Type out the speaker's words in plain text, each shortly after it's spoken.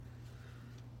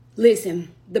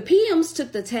Listen, the PMs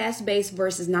took the task-based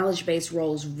versus knowledge-based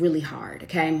roles really hard,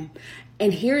 okay?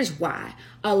 And here's why.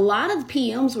 A lot of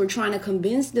PMs were trying to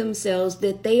convince themselves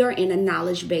that they are in a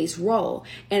knowledge-based role.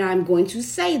 And I'm going to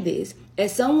say this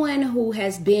as someone who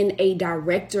has been a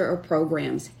director of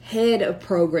programs, head of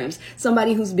programs,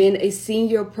 somebody who's been a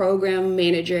senior program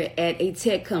manager at a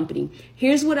tech company.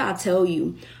 Here's what I'll tell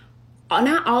you.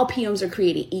 Not all PMs are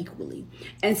created equally.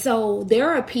 And so there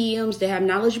are PMs that have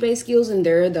knowledge-based skills and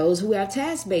there are those who have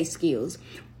task-based skills.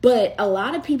 But a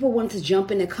lot of people want to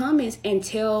jump in the comments and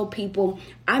tell people,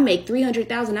 I make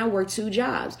 $300,000, I work 2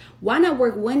 jobs. Why not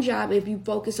work 1 job if you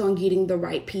focus on getting the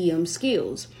right PM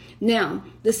skills? Now,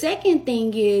 the second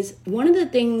thing is, one of the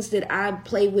things that I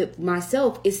play with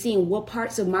myself is seeing what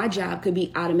parts of my job could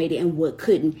be automated and what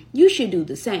couldn't. You should do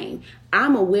the same.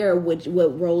 I'm aware of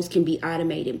what roles can be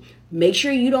automated. Make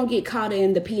sure you don't get caught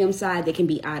in the PM side that can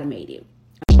be automated.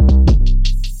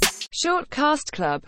 Shortcast Club.